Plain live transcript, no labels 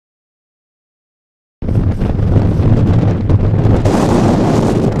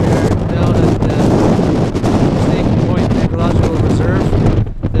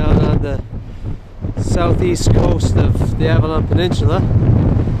southeast coast of the Avalon Peninsula.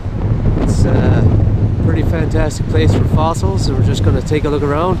 It's a pretty fantastic place for fossils, so we're just going to take a look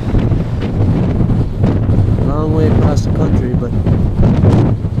around. A long way across the country, but you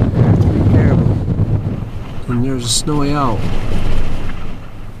have to be careful. And there's a snowy owl.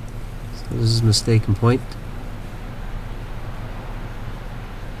 So this is Mistaken Point.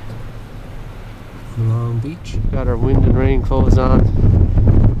 Long Beach. Got our wind and rain clothes on,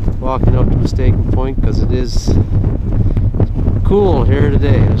 walking up to Mistaken Point because it is cool here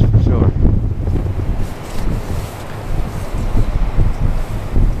today, that's for sure.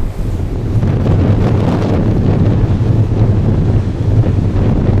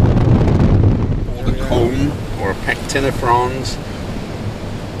 The cone or pectinifrons.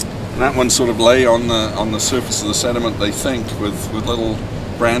 And that one sort of lay on the surface of the sediment, they think, with little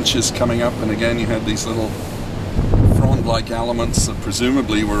branches coming up, and again you had these little frond-like elements that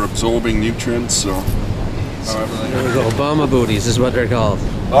presumably were absorbing nutrients, or however they There we go, Obama booties is what they're called.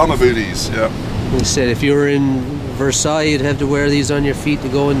 Obama booties, yeah. They said if you were in Versailles you'd have to wear these on your feet to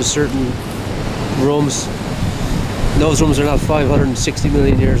go into certain rooms. And those rooms are not 560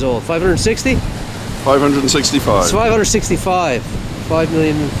 million years old. 560? 565. It's 565. 5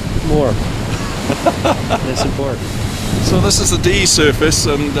 million more. That's important. So this is the D surface,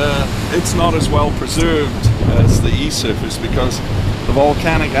 and it's not as well preserved as the E surface because the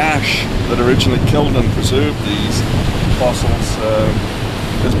volcanic ash that originally killed and preserved these fossils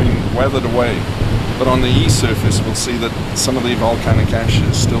has been weathered away. But on the E surface we'll see that some of the volcanic ash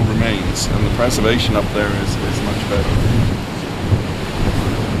still remains, and the preservation up there is much better.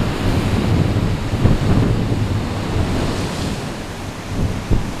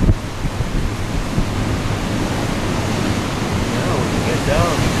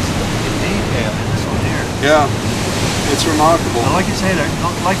 Yeah, it's remarkable. Well, like you say, they're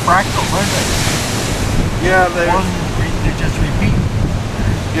not like fractals, aren't they? Yeah, they just repeat.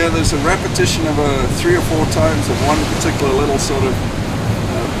 Yeah, there's a repetition of 3 or 4 times of one particular little sort of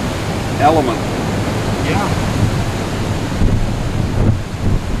element. Yeah.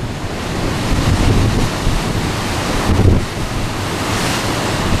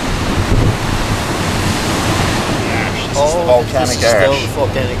 This is the volcanic ash. Still the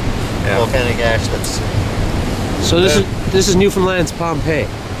volcanic ash that's. So this is Newfoundland's Pompeii.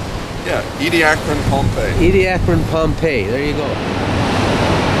 Yeah, Ediacaran Pompeii. Ediacaran Pompeii. There you go.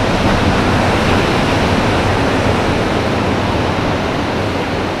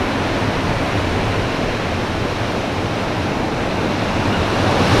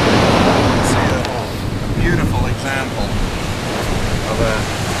 See a beautiful example of a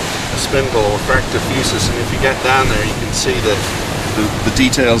spindle or fractal fusus, and if you get down there, you can see the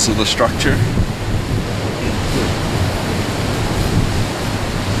details of the structure.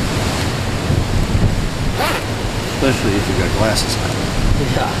 Especially if you've got glasses on.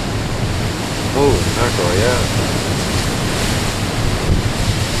 Yeah. Oh, mackerel, yeah.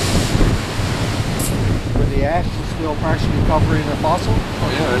 But the ash is still partially covering the fossil?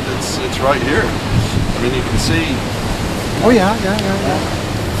 Oh yeah, it's right here. I mean, you can see. Oh yeah.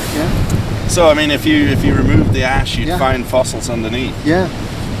 So I mean, if you remove the ash, you'd Yeah. find fossils underneath. Yeah.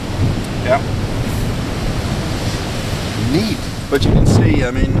 Yeah. Neat. But you can see, I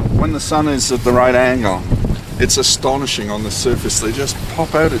mean, when the sun is at the right angle, it's astonishing on the surface. They just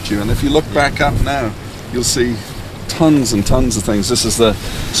pop out at you, and if you look back up now, you'll see tons and tons of things. This is the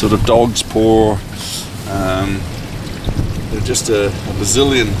sort of dog's paw. They're just a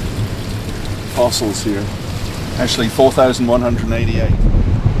bazillion fossils here. Actually, 4,188.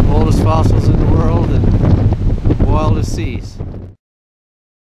 Oldest fossils in the world and wildest seas.